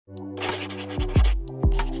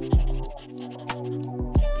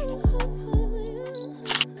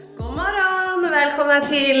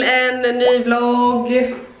till en ny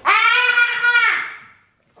vlogg.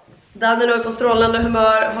 Danne är på strålande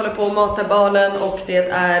humör, håller på att mata barnen och det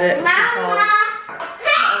är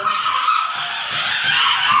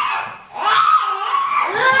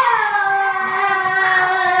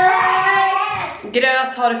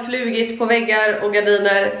gröt har flugit på väggar och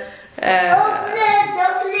gardiner. Och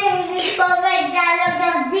har flugit på väggar och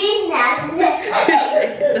gardiner.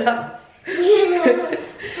 Ursäkta.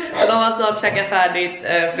 De har snart käkat färdigt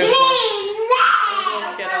frukost. Och då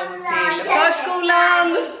ska de till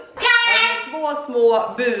förskolan. Två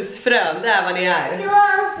små busfrön, det är vad ni är. Två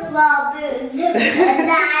små busfrön.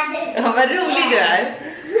 Ja, vad rolig du är.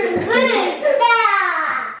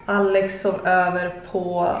 Alex sov över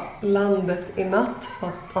på landet i natt,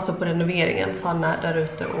 alltså på renoveringen, för han är där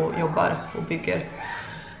ute och jobbar och bygger.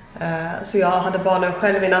 Så jag hade barnen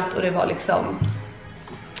själv i natt och det var liksom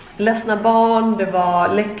ledsna barn, det var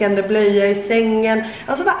läckande blöja i sängen.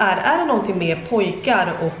 Alltså vad är det? Är det någonting med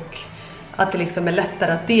pojkar och att det liksom är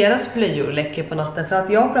lättare att deras blöjor läcker på natten? För att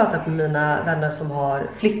jag har pratat med mina vänner som har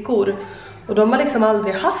flickor och de har liksom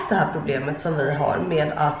aldrig haft det här problemet som vi har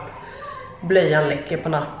med att blöjan läcker på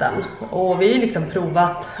natten. Och vi har liksom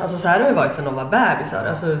provat, alltså så här har det varit sedan de var bebisar.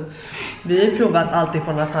 Alltså vi har provat alltid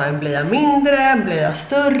från att ha en blöja mindre, en blöja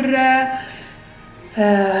större.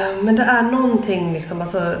 Men det är någonting liksom,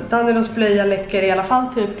 alltså Danielos blöja läcker i alla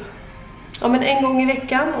fall typ men en gång i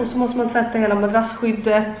veckan. Och så måste man tvätta hela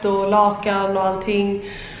madrassskyddet och lakan och allting.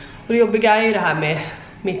 Och det jobbiga är ju det här med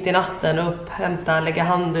mitt i natten, upp, hämta, lägga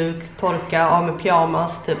handduk, torka, av med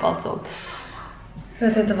pyjamas, typ allt sånt. Jag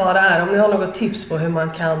vet inte vad det är, om ni har något tips på hur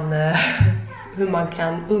man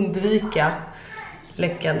kan undvika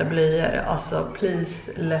läckande blöjor, alltså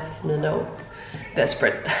please let me know.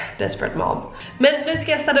 Desperate mom. Men nu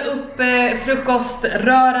ska jag ställa upp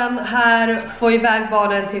frukoströran här, få iväg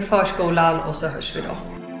barnen till förskolan och så hörs vi då.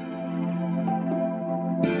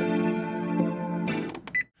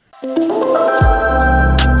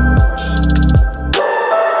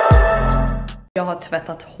 Jag har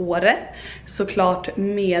tvättat håret, såklart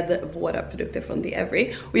med våra produkter från The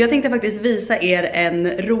Every. Och jag tänkte faktiskt visa er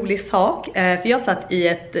en rolig sak. För jag satt i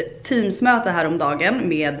ett Teamsmöte här om dagen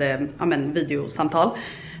med videosamtal.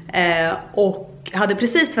 Och hade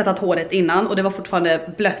precis tvättat håret innan och det var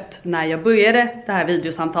fortfarande blött när jag började det här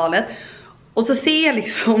videosamtalet. Och så ser jag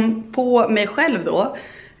liksom på mig själv då.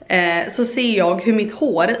 Så ser jag hur mitt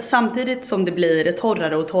hår, samtidigt som det blir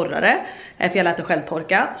torrare och torrare, för jag lät det själv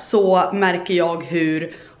torka, så märker jag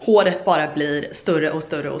hur håret bara blir större och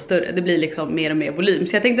större och större. Det blir liksom mer och mer volym.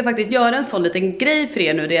 Så jag tänkte faktiskt göra en sån liten grej för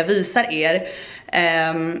er nu där jag visar er,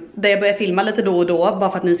 där jag börjar filma lite då och då,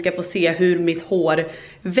 bara för att ni ska få se hur mitt hår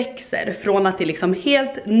växer. Från att det är liksom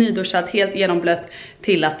helt nyduschat, helt genomblött,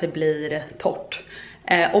 till att det blir torrt.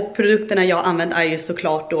 Och produkterna jag använder är ju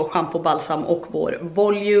såklart då shampoo, balsam och vår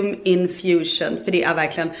Volume Infusion. För det är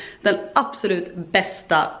verkligen den absolut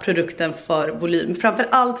bästa produkten för volym.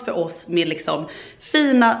 Framförallt för oss med liksom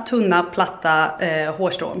fina, tunna, platta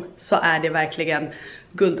hårstrån. Så är det verkligen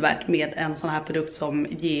guld värt med en sån här produkt som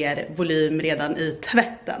ger volym redan i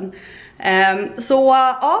tvätten. Så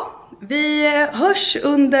ja, vi hörs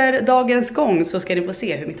under dagens gång, så ska ni få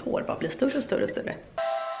se hur mitt hår bara blir större och större och större.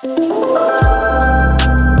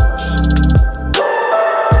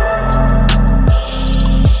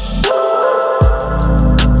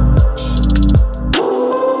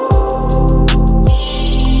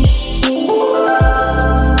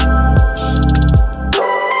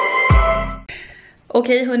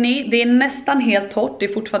 Okej hörni, det är nästan helt torrt, det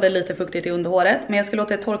är fortfarande lite fuktigt i underhåret, men jag ska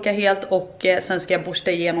låta det torka helt och sen ska jag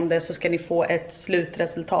borsta igenom det, så ska ni få ett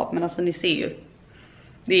slutresultat. Men alltså ni ser ju,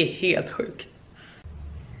 det är helt sjukt.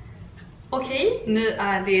 Okej, nu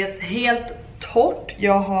är det helt torrt.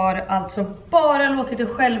 Jag har alltså bara låtit det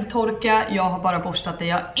själv torka. Jag har bara borstat det,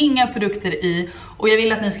 jag har inga produkter i. Och jag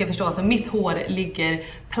vill att ni ska förstå, alltså mitt hår ligger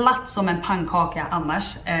platt som en pannkaka annars.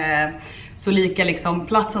 Så lika liksom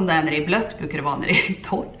platt som det är när det är blött brukar det vara när det är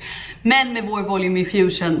torrt. Men med vår Volume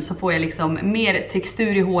Infusion så får jag liksom mer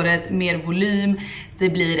textur i håret, mer volym. Det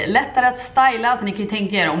blir lättare att styla, så ni kan ju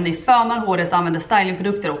tänka er om ni fönar håret och använder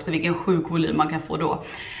stylingprodukter också, vilken sjuk volym man kan få då.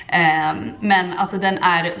 Men alltså den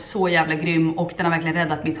är så jävla grym och den har verkligen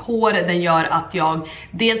räddat mitt hår. Den gör att jag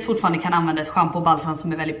dels fortfarande kan använda ett shampoo och balsam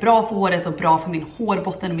som är väldigt bra för håret och bra för min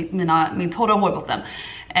hårbotten, min torra hårbotten.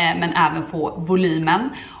 Men även få volymen.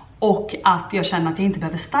 Och att jag känner att jag inte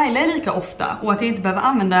behöver styla lika ofta och att jag inte behöver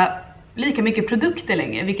använda lika mycket produkter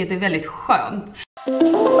längre, vilket är väldigt skönt.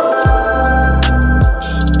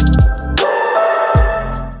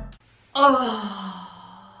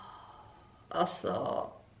 Alltså,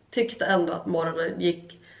 tyckte ändå att morgonen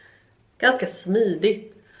gick ganska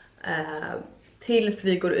smidig. Tills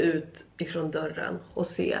vi går ut ifrån dörren och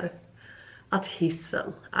ser att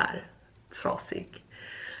hissen är trasig.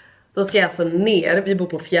 Då ska jag alltså ner, vi bor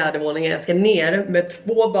på 4:e våningen, jag ska ner med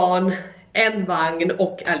 2 barn, en vagn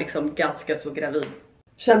och är liksom ganska så gravid.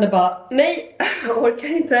 Kände bara, nej, jag orkar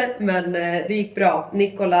inte, men det gick bra.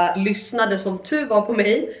 Nikola lyssnade som tur var på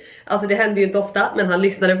mig. Alltså det hände ju inte ofta, men han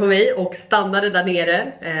lyssnade på mig och stannade där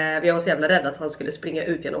nere. Jag var så jävla rädd att han skulle springa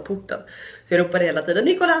ut genom porten. Så jag ropade hela tiden,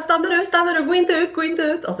 Nikola stanna du, gå inte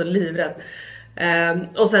ut. Alltså livrädd.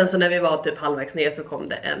 Och sen så när vi var typ halvvägs ner så kom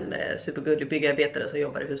det en supergullig byggarbetare som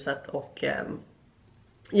jobbar i huset och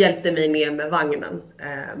hjälpte mig ner med vagnen.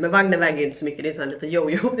 Men vagnen väger inte så mycket, det är så här lite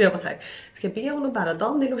jojo. Jag var så här, ska jag be honom bära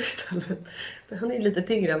Danilo istället? Han är lite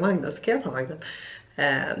tyngre än vagnen, ska jag ta vagnen?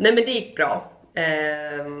 Nej men det gick bra.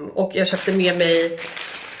 Och jag köpte med mig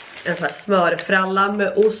en sån här smörfralla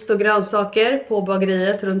med ost och grönsaker på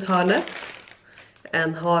bageriet runt hörnet.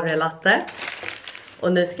 En havrelatte.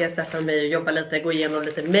 Och nu ska jag sätta mig och jobba lite, gå igenom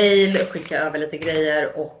lite mail, skicka över lite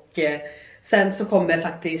grejer och sen så kommer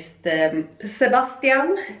faktiskt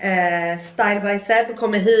Sebastian, Style by Seb,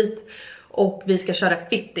 kommer hit och vi ska köra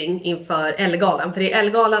fitting inför Ellegalan. För det är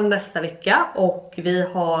Ellegalan nästa vecka och vi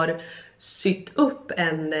har sytt upp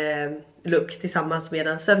en look tillsammans med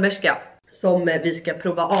en sömmerska som vi ska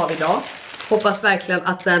prova av idag. Hoppas verkligen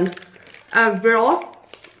att den är bra.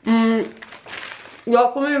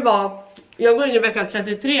 Jag går in i vecka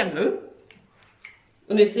 33 nu.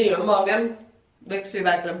 Och ni ser ju magen växer ju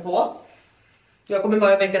verkligen på. Jag kommer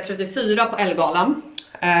vara i vecka 34 på Ellegalan.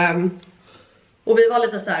 Och vi var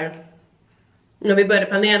lite så här, när vi började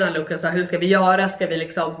planera den här looken, så här, hur ska vi göra? Ska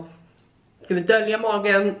vi dölja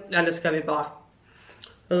magen eller ska vi bara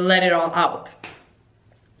let it all out?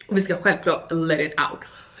 Och vi ska självklart let it out.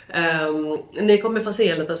 Ni kommer få se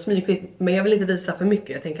en liten smygklipp, men jag vill inte visa för mycket.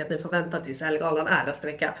 Jag tänker att ni får vänta tills Ellegalan är nästa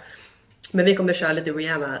vecka. Men vi kommer köra lite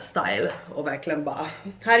Rihanna style och verkligen bara,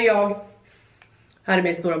 här är jag, här är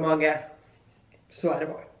min stora mage, så är det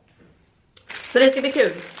bara. Så det ska bli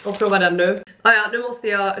kul att prova den nu. Ja, nu måste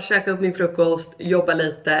jag käka upp min frukost, jobba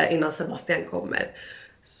lite innan Sebastian kommer.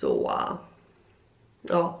 Så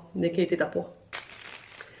ja, ni kan ju titta på.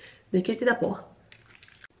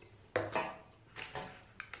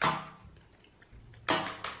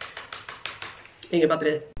 Ingen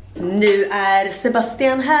batteri. Nu är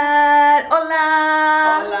Sebastian här.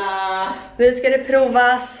 Hola! Hola! Nu ska det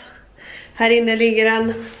provas. Här inne ligger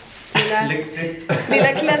den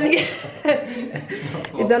lilla klänningen.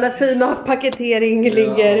 I denna fina paketering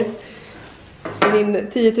ligger min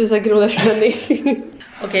 10 000 kronors klänning.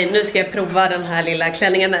 Okej, nu ska jag prova den här lilla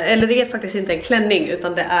klänningen. Eller det är faktiskt inte en klänning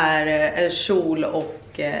utan det är en kjol och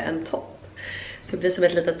en topp. Så det blir som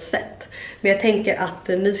ett litet set. Men jag tänker att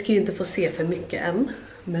ni ska ju inte få se för mycket än.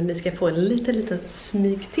 Men ni ska få en liten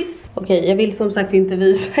smygtitt. Okej, jag vill som sagt inte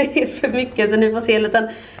visa er för mycket. Så ni får se en liten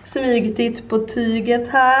smygtitt på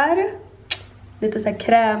tyget här. Lite så här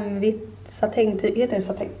krämvitt satängtyg. Heter det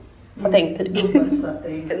satäng? Satängtyg.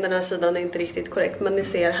 Den här sidan är inte riktigt korrekt. Men ni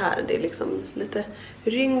ser här, det är liksom lite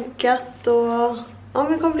rynkat och... Ja,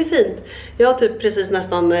 men det kommer bli fint. Jag har typ precis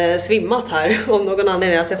nästan svimmat här om någon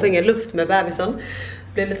anledning. Alltså jag får ingen luft med bebisen.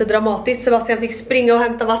 Det blev lite dramatiskt. Sebastian fick springa och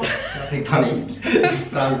hämta vatten. Jag fick panik. Jag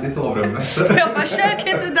sprang till sovrummet. Jag bara, kök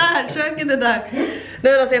inte där.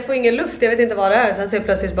 Nej, alltså jag får ingen luft, jag vet inte vad det är. Sen så jag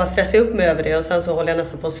plötsligt bara stressar upp mig över det. Och sen så håller jag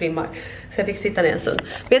nästan på att svimma. Så jag fick sitta ner en stund.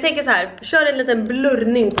 Men jag tänker så här, kör en liten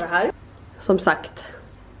blurrning på det här. Som sagt,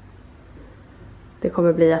 det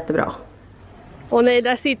kommer bli jättebra. Åh nej,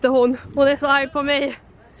 där sitter hon. Hon är så arg på mig.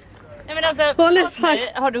 Nej, men alltså,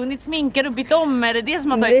 har du hunnit sminka och bytt om? Är det det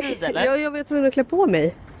som har tagit tid eller? Jag vet hur att klä på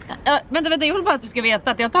mig. Vänta, jag vill bara att du ska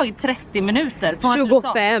veta att det har tagit 30 minuter.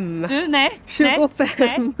 25. Du, nej. 25.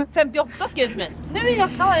 Nej, 58 skrev du mig. Nu är jag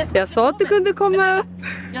klar. Jag sa att du kunde komma upp.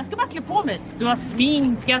 Jag ska bara klä på mig. Du har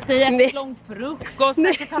sminkat dig, ätit lång frukost.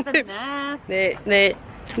 Nej,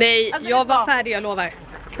 alltså, jag var färdig, jag lovar.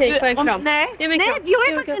 Okej, får jag en kram? Nej, jag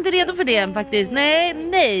är faktiskt inte redo för det än faktiskt.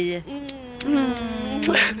 Nej.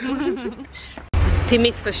 Till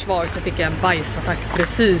mitt försvar så fick jag en bajsattack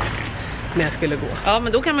precis när jag skulle gå. Ja,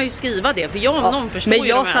 men då kan man ju skriva det, för någon förstår men ju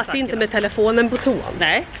jag de här satt attackerna. inte med telefonen på toan.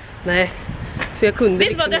 Nej. Så jag kunde Vet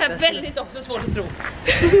du liksom vad, det här inte. är väldigt också svårt att tro.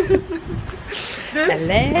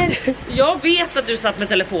 Eller? Jag vet att du satt med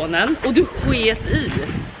telefonen och du sket i.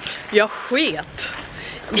 Jag sket.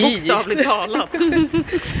 Bokstavligt talat.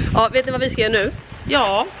 Ja, vet ni vad vi ska göra nu?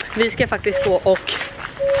 Ja. Vi ska faktiskt gå och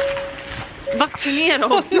vaccinera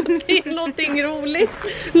oss. Någonting roligt.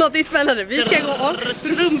 Någonting spännande. Vi ska gå och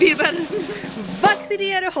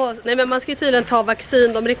vaccinera oss. Nej, men man ska tydligen ta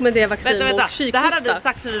vaccin. De rekommenderar vaccin mot kikhosta. Det här hade vi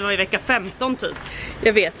sagt så vi var i vecka 15 typ.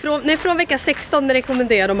 Jag vet. Från vecka 16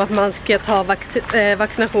 rekommenderar de att man ska ta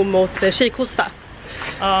vaccination mot kikhosta.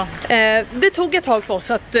 Ja. Det tog ett tag för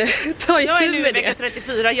oss att ta Jag är itu nu i med vecka det.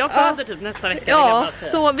 34, jag föder typ nästa vecka. Ja,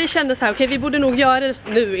 så vi kände så här, okej, vi borde nog göra det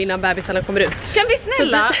nu innan bebisarna kommer ut.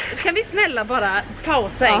 Kan vi snälla bara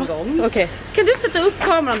pausa en gång? Okej. Kan du sätta upp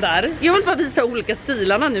kameran där? Jag vill bara visa olika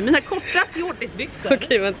stilarna nu, mina korta fjortisbyxor.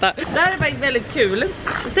 Okej, vänta. Det här är faktiskt väldigt kul.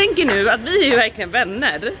 Jag tänker nu att vi är ju verkligen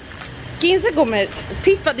vänner. Kinsa kommer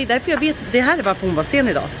piffa, det är därför jag vet, det här är varför hon var sen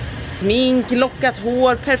idag. Smink, lockat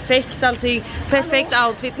hår, perfekt allting, perfekt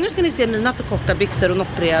outfit. Nu ska ni se mina för korta byxor och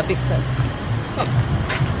noppriga byxor. Kom.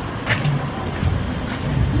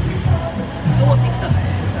 Så fixat.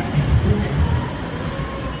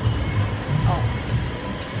 Ja.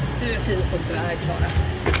 Du är fin som du är, Klara.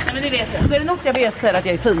 Ja, men det vet jag. Är det något jag vet så är det att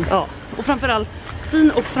jag är fin. Ja. Och framförallt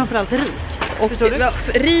fin och framförallt rik. Och förstår du?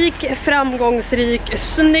 Rik, framgångsrik,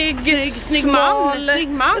 snygg man. Snygg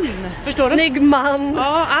man. Förstår du? Snygg man.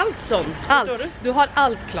 Ja, allt sånt. Allt. Förstår Du har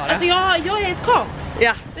allt, Klara. Alltså jag är ett kap.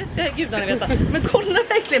 Ja. Det ska gudarna veta. Men kolla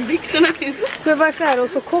verkligen byxorna finns. Men varför är de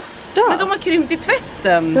så korta? Men de har krympt i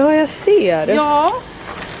tvätten. Ja, jag ser. Ja.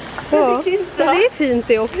 Ja. Men det är fint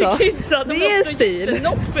det också. Det är en stil.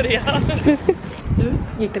 Du,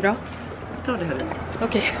 gick det bra? ta det här lite.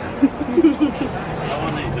 Okej.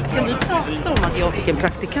 Kan du prata om att jag fick en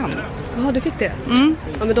praktikant? Ja, du fick det. Mm.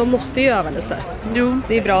 Ja, men de måste ju öva lite. Jo.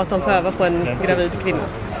 Det är bra att de får öva på en gravid kvinna.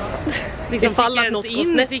 Liksom Ifall att något går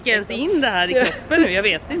snett. fick jag ens in det här i kroppen nu? Jag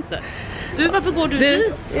vet inte. Du, varför går du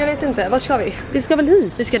dit? Jag vet inte. Vart ska vi? Vi ska väl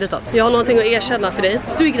hit? Vi ska dit då. Jag har någonting att erkänna för dig.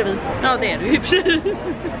 Du är gravid. Ja, det är du i och för sig.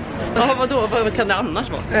 Ja, vadå? Vad kan det annars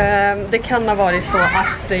vara? Det kan ha varit så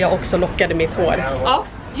att jag också lockade mitt hår. Ja,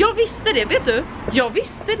 jag visste det, vet du? Jag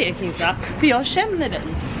visste det, Kinsa. För jag känner dig.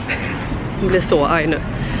 Det blir så arg nu.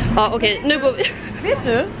 Ja, okej, nu går vi. Vet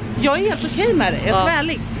du? Jag är helt okej med det, jag är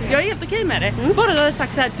ärlig. Jag är helt okej med det. Bara du hade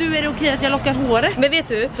sagt så här, du, är det okej att jag lockar håret? Men vet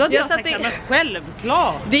du, då hade jag sagt det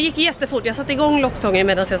självklart. Det gick jättefort, jag satte igång locktången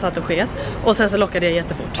medan jag satt och sket. Och sen så lockade jag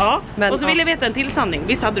jättefort. Ja, men, och så vill jag veta en till sanning.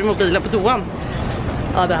 Visst hade du mobilen på toan?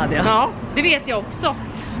 Ja, det hade jag. Ja, det vet jag också.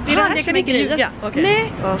 Det är Fan, det här jag som kan är inte grejen. ljuga. Okay.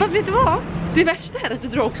 Nej, ja. Fast vet du vad? Det värsta är att du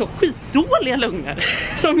drar också skitdåliga lögner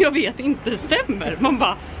som jag vet inte stämmer. Man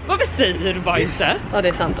bara, varför säger du bara inte? Ja, det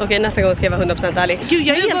är sant. Okej, nästa gång ska jag vara 100% ärlig. Gud,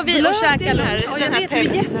 jag nu går vi och käkar lunch. Ja, jag vet, det är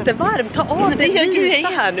jättevarmt. Ta av dig, visa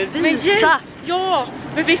här nu, visa. Ja,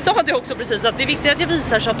 men vi sa det också precis att det är viktigt att jag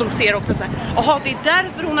visar så att de ser också så här. Jaha, det är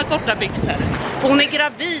därför hon har korta byxor. För hon är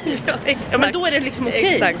gravid. Ja, exakt. Ja, men då är det liksom okej.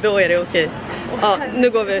 Exakt, då är det okej. Ja, nu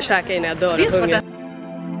går vi och käkar innan jag dör av hunger.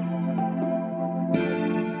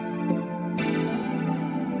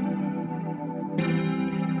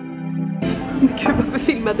 Gud, varför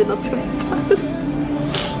filmar dina tuppar?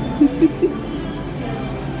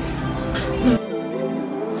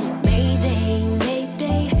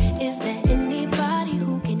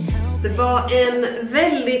 Det var en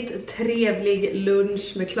väldigt trevlig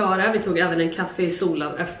lunch med Klara. Vi tog även en kaffe i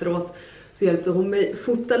solen efteråt. Så hjälpte hon mig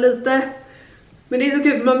fota lite. Men det är så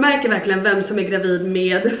kul för man märker verkligen vem som är gravid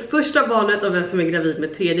med första barnet och vem som är gravid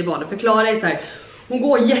med tredje barnet. För Klara är så här, hon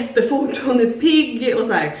går jättefort, hon är pigg och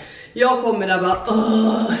så här. Jag kommer där bara,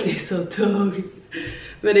 åh, det är så tungt.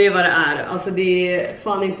 Men det är vad det är, alltså det är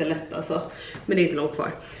fan inte lätt alltså. Men det är inte långt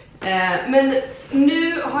kvar. Men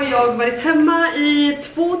nu har jag varit hemma i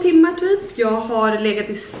 2 timmar typ. Jag har legat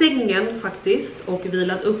i sängen faktiskt och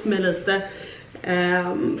vilat upp mig lite.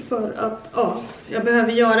 För att jag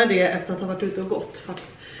behöver göra det efter att ha varit ute och gått. För att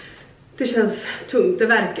det känns tungt, det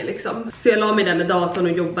verkar liksom. Så jag la mig där med datorn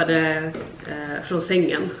och jobbade från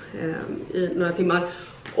sängen i några timmar.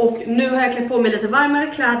 Och nu har jag klätt på mig lite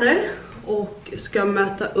varmare kläder och ska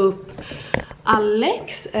möta upp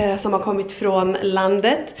Alex som har kommit från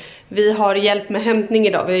landet. Vi har hjälp med hämtning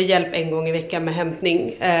idag. Vi har hjälp en gång i veckan med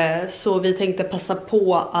hämtning. Så vi tänkte passa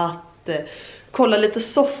på att kolla lite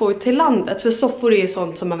soffor till landet. För soffor är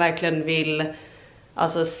sånt som man verkligen vill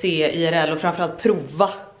alltså, se IRL och framförallt prova.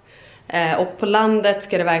 Och på landet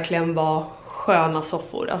ska det verkligen vara sköna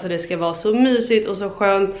soffor. Alltså det ska vara så mysigt och så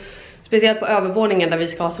skönt. Speciellt på övervåningen där vi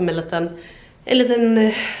ska ha som en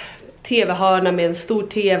liten tv-hörna med en stor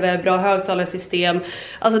tv, bra högtalarsystem.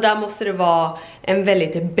 Alltså där måste det vara en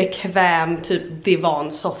väldigt bekväm typ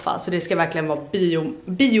divansoffa. Så det ska verkligen vara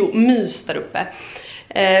biomys där uppe.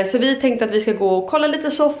 Så vi tänkte att vi ska gå och kolla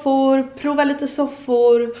lite soffor, prova lite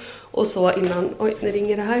soffor. Och så innan, oj nu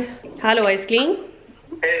ringer det här. Hallå älskling.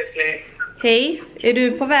 Hej älskling. Hej, är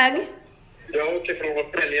du på väg? Jag åker från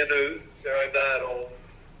Norrtälje nu, så jag är där om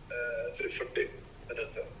 40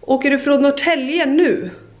 minuter. Åker du från Norrtälje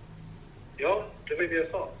nu? Ja, det var det jag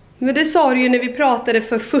sa. Men det sa du ju när vi pratade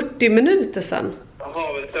för 40 minuter sedan.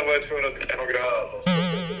 Jaha, men sen var jag tvungen att dricka några öl och så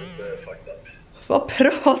lite fucked up. Vad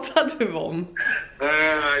pratar du om?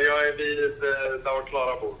 Jag är vid där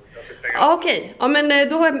Klara bor. Jag ska svänga. Okej, ja, men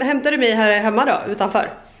då hämtar du mig här hemma då, utanför.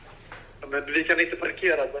 Ja, men vi kan inte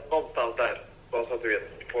parkera men någonstans där. Bara så att du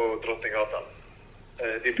vet, på Drottninggatan.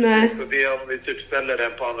 Det är precis så det är om vi typ ställer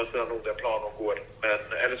den på andra sidan Nordaplan och går. Men,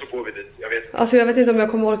 eller så går vi dit, jag vet inte. Alltså jag vet inte om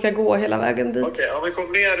jag kommer orka gå hela vägen dit. Okej, om vi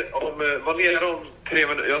kommer ner, var ner om 3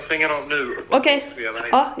 minuter. Jag svänger av nu. Okej,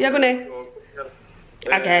 ja, jag går ner.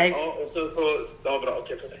 Okej. Ja, och sen så, ja bra,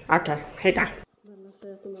 okej. Okej, hejdå. Mamma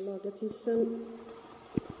säger att de har lagat hissen.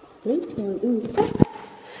 Nej, det har inte.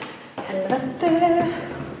 Helvete.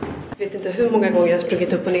 Jag vet inte hur många gånger jag har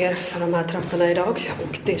sprungit upp och ner för de här trapporna idag.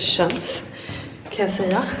 Och det känns, kan jag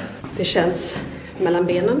säga, det känns mellan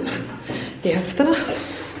benen, i höfterna.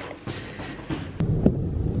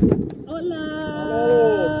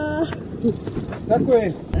 Hola!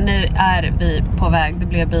 Nu är vi på väg, det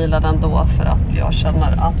blev bilen ändå för att jag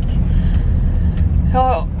känner att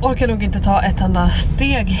jag orkar nog inte ta ett enda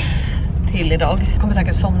steg till idag. Jag kommer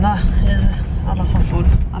säkert somna i alla soffor,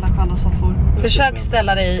 alla sköna soffor. Försök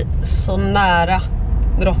ställa dig så nära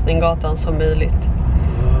Drottninggatan som möjligt.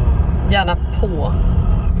 Gärna på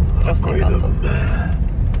Drottninggatan. Det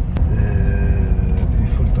är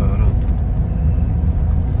fullt örat.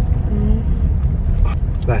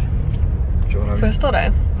 Där. Får jag stå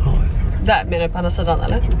där? Ja, jag tror det. Där, menar du på andra sidan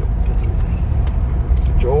eller? Jag tror det.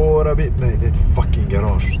 Köra bit. Nej, det är ett fucking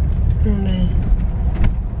garage. Nej.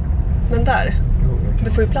 Men där?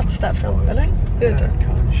 Du får ju plats där fram, eller? Det vet du.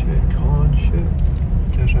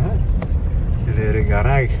 Kanske här. Eller är det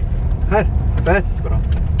garage? Här, fett bra.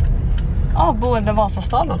 Ja, boende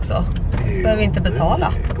Vasastan också. Behöver vi inte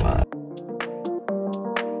betala.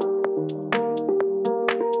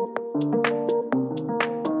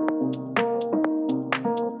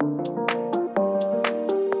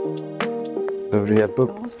 Behöver du hjälp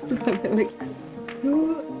upp?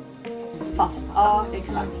 Fast, ja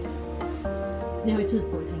exakt. Ni har ju tid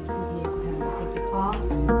på att tänka på det och hemma. Ja.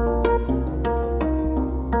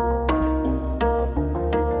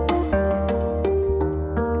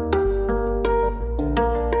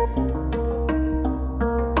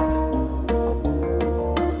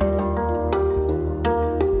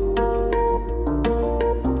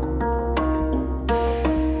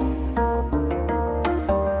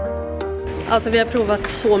 Alltså vi har provat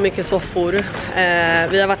så mycket soffor.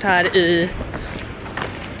 Vi har varit här i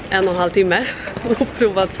 1,5 timme och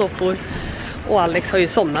provat soffor. Och Alex har ju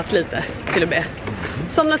somnat lite till och med.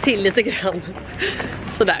 Somnat till lite grann.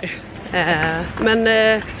 Sådär. Men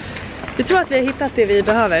vi tror att vi har hittat det vi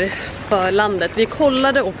behöver för landet. Vi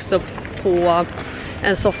kollade också på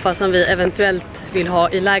en soffa som vi eventuellt vill ha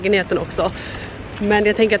i lägenheten också. Men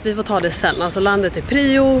jag tänker att vi får ta det sen. Alltså landet är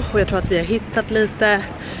prio och jag tror att vi har hittat lite.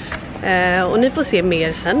 Och ni får se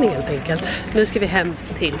mer sen helt enkelt. Nu ska vi hem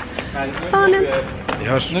till barnen.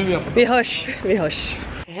 Vi hörs. Vi hörs.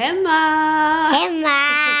 Hemma!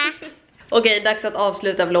 Okej, dags att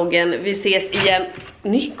avsluta vloggen. Vi ses igen.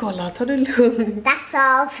 Nikola, ta det lugnt. Dags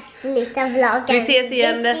att avsluta vloggen. Vi ses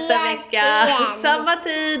igen nästa vecka. Samma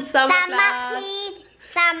tid, samma plats. Tid,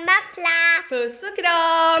 samma plats. Puss och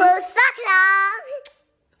kram! Puss och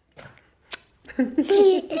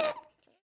kram!